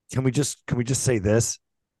 Can we just say this?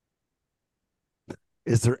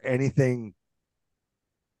 Is there anything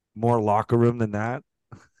more locker room than that?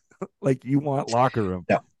 Like you want locker room.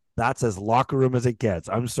 no, That's as locker room as it gets.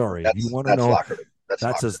 I'm sorry. If you that's want to that's know, locker room. That's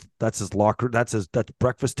that's locker as that's as locker that's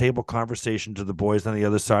breakfast table conversation to the boys on the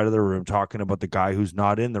other side of the room talking about the guy who's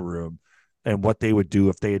not in the room and what they would do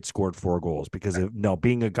if they had scored 4 goals. Because no,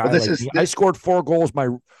 being a room. Well, guy this like is me, I scored 4 goals my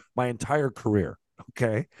entire career.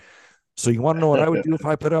 Okay. So you want to know what I would do if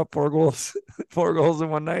I put up 4 goals, 4 goals in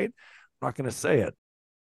one night? I'm not gonna say it.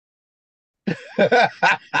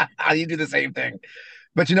 you do the same thing.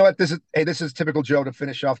 But you know what? This is typical Joe to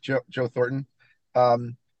finish off Joe Thornton.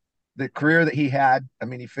 Um, the career that he had. I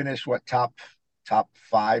mean, he finished what top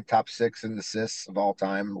five, top six in assists of all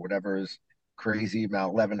time, whatever is crazy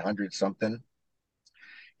amount, 1,100 something.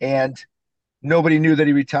 And nobody knew that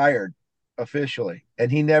he retired officially,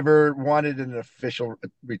 and he never wanted an official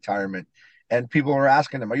retirement. And people were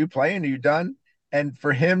asking him, "Are you playing? Are you done?" And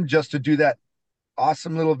for him just to do that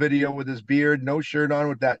awesome little video with his beard, no shirt on,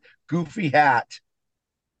 with that goofy hat,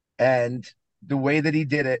 and the way that he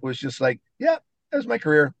did it was just like, yeah, that was my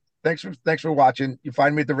career. Thanks for watching. You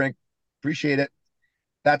find me at the rink. Appreciate it.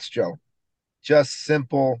 That's Joe. Just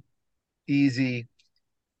simple, easy,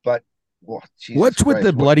 but well, Jesus What's with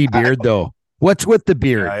the Christ, what bloody beard though? What's with the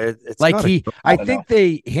beard? It's Like got a I I don't know. think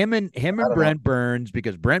him I and don't know. Brent Burns,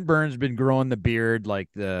 because Brent Burns been growing the beard like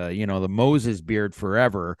the Moses beard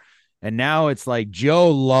forever. And now it's like Joe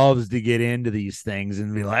loves to get into these things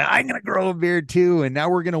and be like, I'm gonna grow a beard too, and now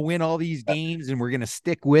we're gonna win all these games and we're gonna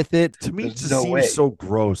stick with it. to me, it There's just no seems way. so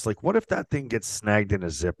gross. Like, what if that thing gets snagged in a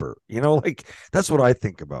zipper? Like that's what I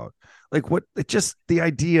think about. Like, what it just the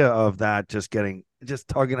idea of that just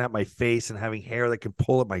tugging at my face and having hair that can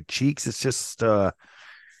pull at my cheeks. It's just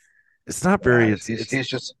it's not very. Yeah, he's It's he's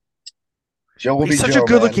just Joe will He's be such a Joe,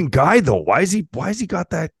 good man. looking guy though. Why has he got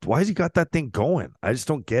that? Why has he got that thing going? I just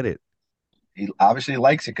don't get it. He obviously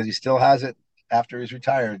likes it because he still has it after he's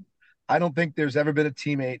retired. I don't think there's ever been a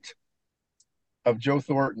teammate of Joe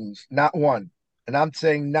Thornton's, not one, and I'm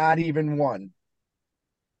saying not even one,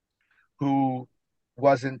 who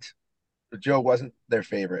wasn't Joe wasn't their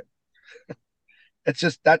favorite. It's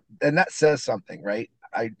just that, and that says something, right?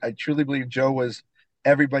 I truly believe Joe was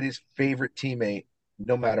everybody's favorite teammate,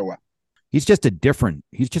 no matter what. He's just a different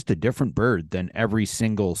bird than every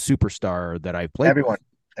single superstar that I've played Everyone, with.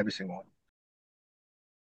 every single one.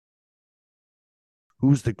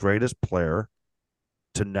 Who's the greatest player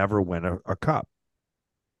to never win a cup?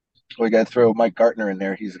 We got to throw Mike Gartner in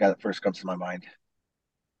there. He's the guy that first comes to my mind,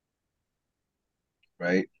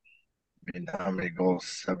 right? I mean, how many goals?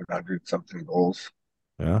 700 something goals.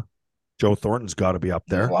 Yeah, Joe Thornton's got to be up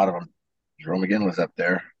There's a there. lot of them. Jerome McGinn was up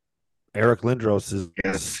there. Eric Lindros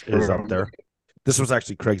Yeah, is up there. This was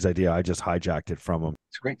actually Craig's idea. I just hijacked it from him.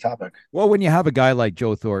 it's a great topic. Well, when you have a guy like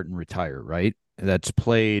Joe Thornton retire, right? That's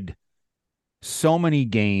played so many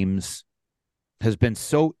games, has been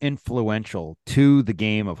so influential to the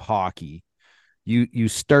game of hockey, you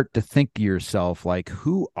start to think to yourself like,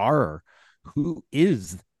 who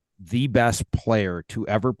is the best player to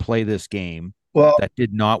ever play this game Well, that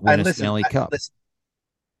did not win and a Stanley Cup?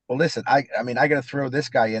 listen. I mean, I got to throw this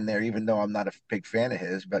guy in there, even though I'm not a big fan of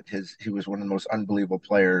his, but he was one of the most unbelievable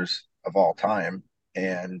players of all time,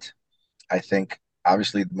 and I think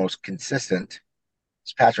obviously the most consistent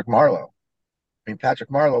is Patrick Marleau. I mean,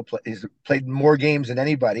 Patrick Marleau he's played more games than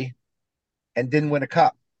anybody and didn't win a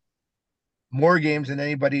cup. More games than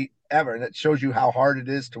anybody ever, and it shows you how hard it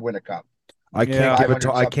is to win a cup. Yeah, I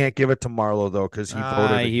 500 something. can't give it to Marlowe though because he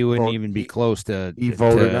wouldn't even be close he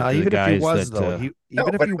voted. to the Even if he guys was that though, he No,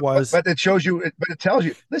 even if he was, but it shows you. But it tells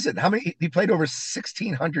you. Listen, how many he played over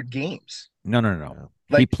 1,600 games. no.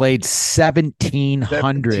 yeah. He Like played 17. Okay,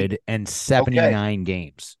 1779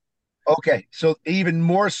 games. okay. So even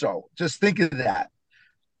more so, just think of that.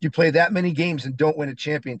 You play that many games and don't win a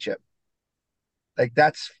championship. Like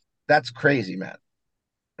that's crazy, man.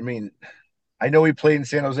 I mean, I know he played in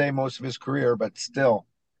San Jose most of his career, but still.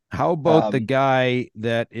 How about the Um, guy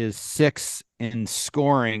that is sixth in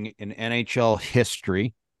scoring in NHL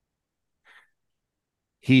history?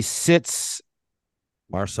 He sits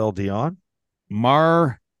Marcel Dion.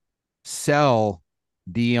 Marcel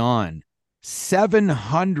Dion,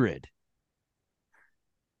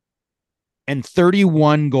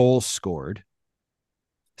 731 goals scored,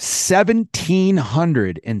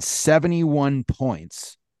 1,771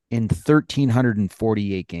 points in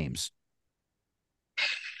 1,348 games.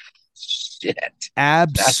 shit.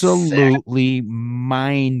 That's sick. Absolutely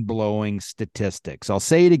mind-blowing statistics. I'll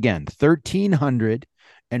say it again,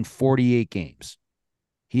 1,348 games.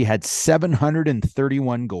 He had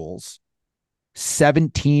 731 goals,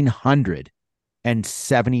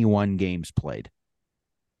 1,771 games played.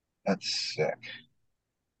 That's sick.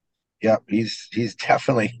 Yep, he's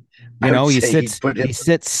definitely. You I would know, say he put him. he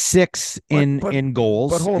sits six But in but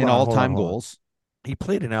goals, hold in on, all-time goals. He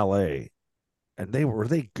played in L.A. and they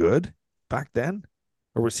good back then,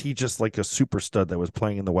 or was he just like a super stud that was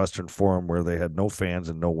playing in the Western Forum where they had no fans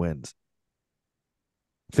and no wins?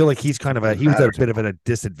 I feel like Doesn't he was at matter a bit of a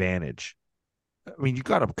disadvantage. I mean, you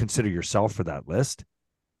got to consider yourself for that list.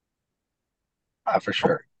 for How,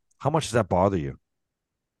 sure. how much does that bother you?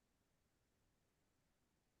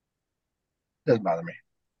 Doesn't bother me.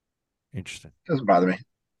 Interesting. Doesn't bother me.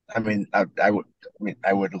 I mean, I would. I mean,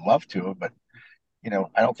 I would love to, but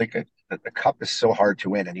I don't think the cup is so hard to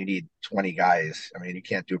win, and you need 20 guys. I mean, you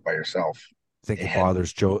can't do it by yourself. And Think you it know,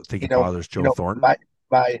 bothers Joe Thornton?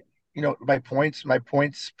 my my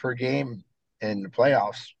points per game in the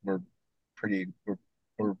playoffs were pretty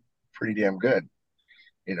damn good.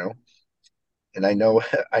 You know, and I know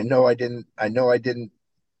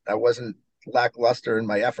I wasn't lackluster in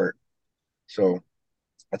my effort. So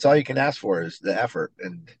that's all you can ask for is the effort.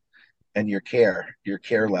 And and your care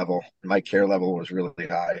level. My care level was really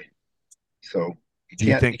high. So you Do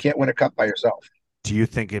you can't you think can't win a cup by yourself. do you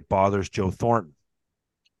think it bothers Joe Thornton?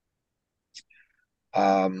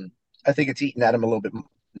 Um, I think it's eating at him a little bit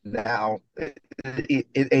now. It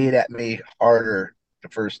ate at me harder the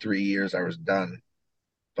first 3 years I was done.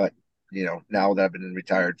 But, now that I've been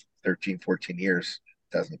retired 13, 14 years,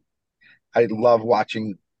 it doesn't. I love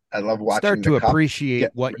watching I love Start watching the to cup appreciate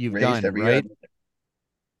get what you've raised done, every year. right?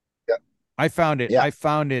 Yeah, yeah, I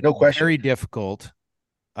found it no question. very difficult.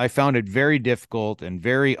 I found it very difficult and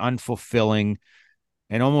very unfulfilling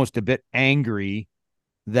and almost a bit angry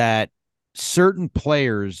that certain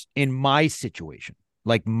players in my situation,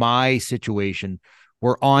 like my situation,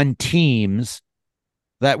 were on teams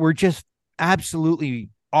that were just absolutely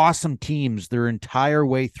awesome teams their entire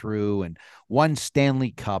way through and won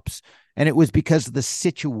Stanley Cups. And it was because of the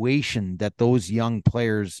situation that those young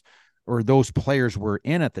players or those players were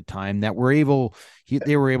in at the time that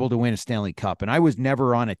they were able to win a Stanley Cup. And I was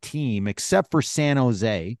never on a team except for San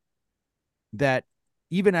Jose that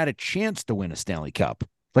even had a chance to win a Stanley Cup.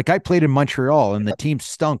 Like I played in Montreal and the team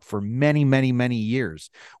stunk for many, many, many years.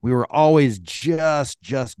 We were always just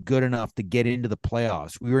good enough to get into the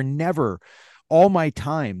playoffs. We were never all my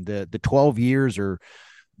time, the 12 years or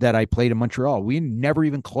that I played in Montreal, we never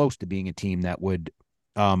even close to being a team that would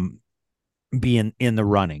um be in the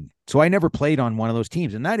running. So I never played on one of those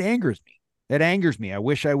teams, and that angers me. That angers me. I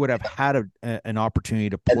wish I would have had an opportunity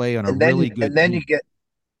to And play on a and then really you and good then you team. get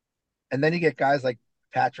and then you get guys like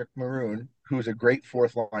Patrick Maroon, who's a great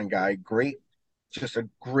fourth line guy, just a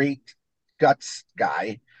great guts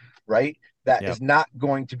guy, right? That Yeah. is not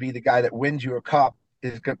going to be the guy that wins you a cup,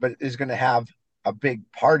 but is going to have a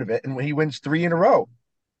big part of it. And when he wins three in a row,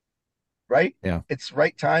 right? Yeah. It's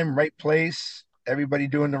right time, right place, everybody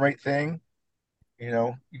doing the right thing.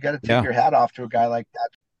 You got to tip Yeah. your hat off to a guy like that.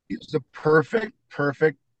 He's the perfect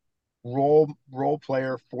role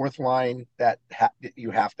player, fourth line that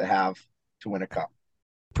you have to have to win a cup.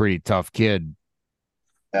 Pretty tough kid,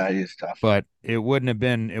 Yeah, it is tough. but it wouldn't have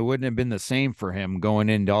been the same for him going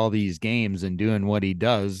into all these games and doing what he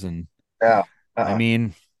does. And Yeah. I Uh-uh.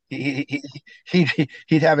 mean,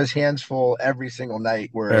 He'd have his hands full every single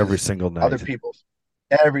night, Every whereas single other night. people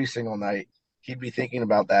every single night he'd be thinking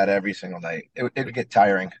about that every single night. It'd get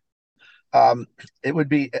tiring. Um, it would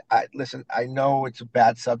be. Listen, I know it's a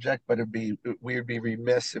bad subject, but we'd be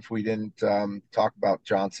remiss if we didn't talk about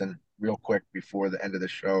Johnson real quick before the end of the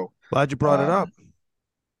show. Glad you brought it up. Um,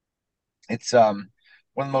 it's one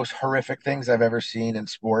of the most horrific things I've ever seen in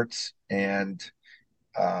sports, and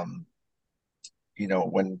um,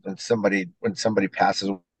 when somebody passes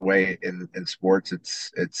away in sports,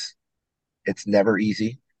 it's never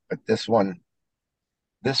easy. But this one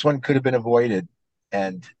could have been avoided,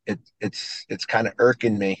 and it's kind of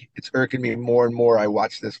irking me. It's irking me more and more. I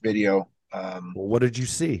watch this video. Well, what did you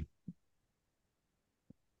see?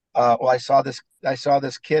 Well, I saw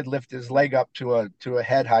this kid lift his leg up to a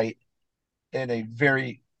head height in a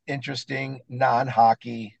very interesting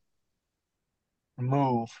non-hockey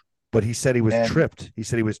move, But he said he was and tripped. He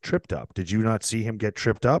said he was tripped up. Did you not see him get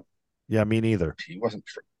tripped up? Yeah, me neither. he wasn't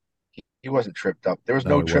tripped up. There was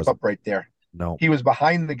No, no he trip up wasn't. right there. No. He was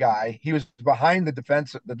behind the guy. He was behind the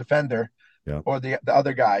defender, Yeah. or the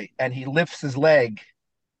other guy, and he lifts his leg.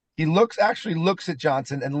 He actually looks at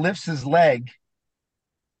Johnson and lifts his leg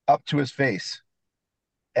up to his face.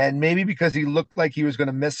 And maybe because he looked like he was going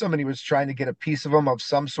to miss him and he was trying to get a piece of him of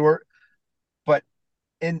some sort. But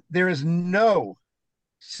there is no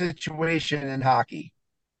situation in hockey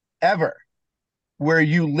ever where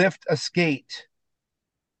you lift a skate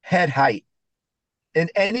head height in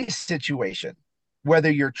any situation, whether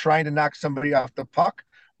you're trying to knock somebody off the puck,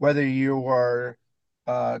 whether you are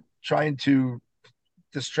trying to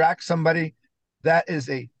distract somebody. That is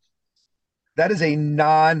a that is a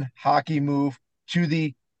non-hockey move to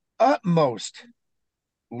the utmost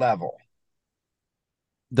level.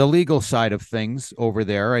 the legal side of things over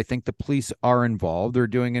there, I think the police are involved. They're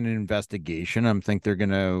doing an investigation. I think they're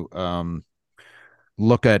going to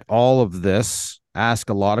look at all of this, ask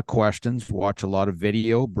a lot of questions, watch a lot of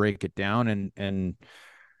video, break it down, and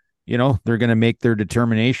they're going to make their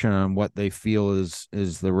determination on what they feel is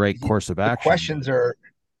the right course of The action. questions are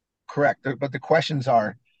correct, but the questions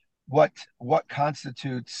are what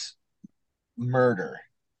constitutes murder?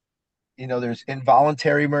 There's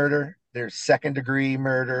involuntary murder, there's second degree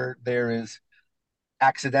murder, there is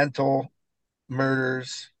accidental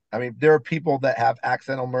murders. I mean, there are people that have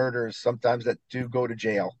accidental murders sometimes that do go to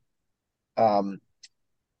jail. Um,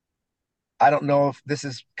 I don't know if this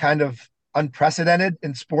is kind of unprecedented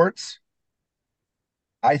in sports.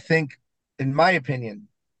 I think, in my opinion,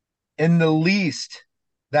 in the least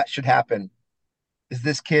that should happen is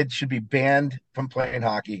this kid should be banned from playing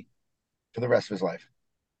hockey for the rest of his life.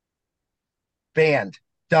 Banned,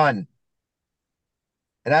 done.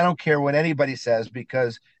 And I don't care what anybody says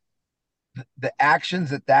because the actions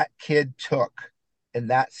that that kid took in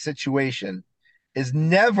that situation is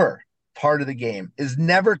never part of the game, is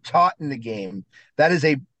never taught in the game. That is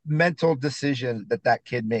a mental decision that that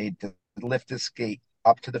kid made to lift his skate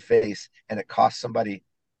up to the face, and it cost somebody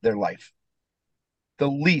their life. The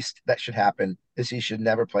least that should happen is he should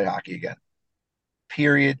never play hockey again.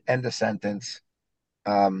 Period. End of sentence.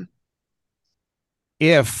 Um,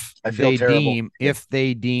 If I feel they terrible. deem, if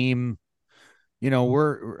they deem,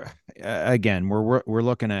 we're again, we're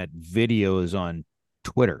looking at videos on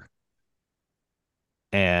Twitter,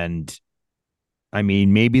 and I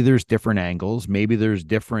mean, maybe there's different angles, maybe there's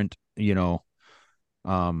different,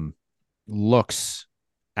 um, looks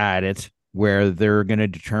at it where they're going to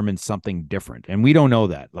determine something different. And we don't know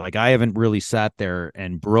that. Like, I haven't really sat there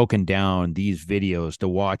and broken down these videos to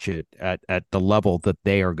watch it at the level that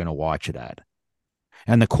they are going to watch it at.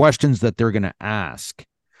 And the questions that they're going to ask.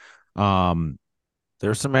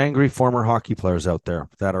 There's some angry former hockey players out there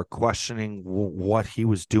that are questioning what he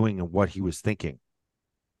was doing and what he was thinking.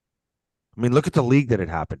 I mean, look at the league that it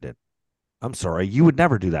happened in. I'm sorry, you would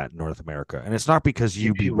never do that in North America, and it's not because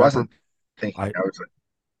you He remember. wasn't thinking. I I was like,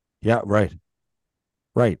 Yeah, right,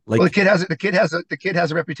 right. well, Like the kid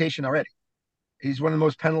has a reputation already. He's one of the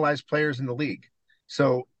most penalized players in the league.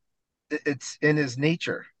 So it's in his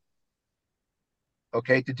nature,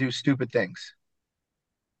 okay, to do stupid things.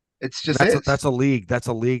 It's just is. that's a league. That's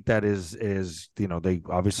a league that is they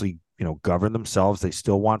obviously govern themselves. They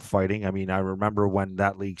still want fighting. I mean, I remember when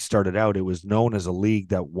that league started out, it was known as a league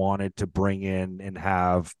that wanted to bring in and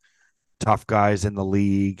have tough guys in the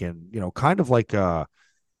league, and kind of what the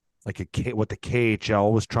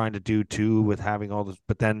KHL was trying to do too with having all this.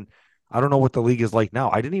 But then I don't know what the league is like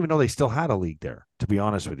now. I didn't even know they still had a league there. To be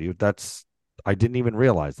honest with you, I didn't even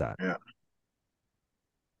realize that. Yeah.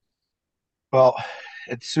 Well,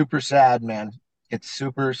 it's super sad, man. It's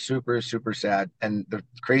super, super, super sad. And the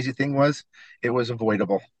crazy thing was, it was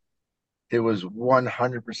avoidable. It was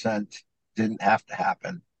 100% didn't have to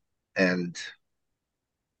happen. And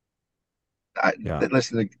Yeah,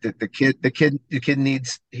 listen, the kid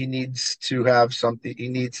needs to have something. He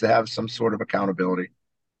needs to have some sort of accountability.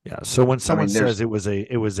 yeah. So when I someone mean, there's says it was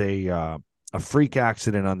a freak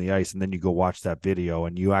accident on the ice, and then you go watch that video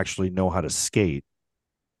and you actually know how to skate,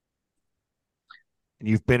 and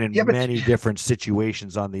you've been yeah, in but many different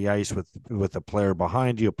situations on the ice with a player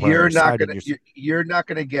behind you, a player on you're your not side, and gonna you're you're not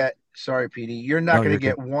gonna get sorry, Petey. You're not no, gonna you're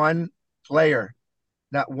good. get one player,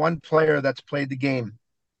 not one player that's played the game,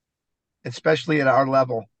 especially at our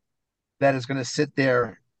level, that is going to sit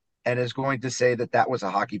there and is going to say that that was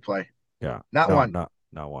a hockey play. Yeah, Not no, one. not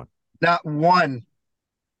one. Not one.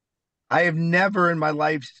 I have never in my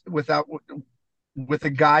life with a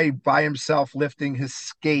guy by himself lifting his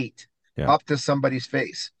skate Yeah. up to somebody's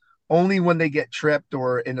face. Only when they get tripped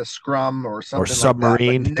or in a scrum or Or something like that,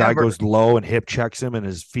 but submarine guy never. goes low and hip checks him and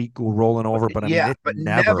his feet go rolling over. But I mean, Yeah, it but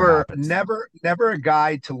never never, happens. never, never a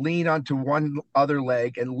guy to lean onto one other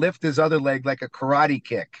leg and lift his other leg like a karate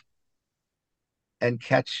kick and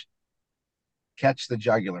catch the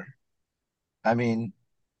jugular. I mean,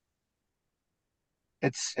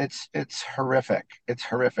 it's horrific. It's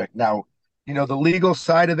horrific. Now, the legal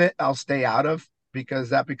side of it, I'll stay out of because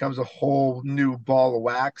that becomes a whole new ball of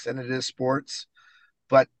wax, and it is sports.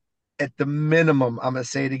 But at the minimum, I'm gonna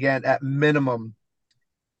say it again. At minimum,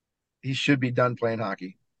 he should be done playing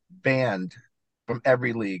hockey, banned from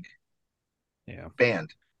every league, Yeah.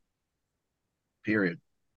 banned. Period.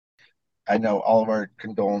 I know all of our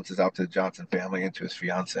condolences out to the Johnson family and to his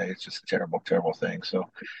fiance. It's just a terrible, terrible thing. So,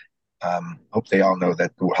 hope they all know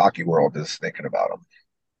that the hockey world is thinking about him.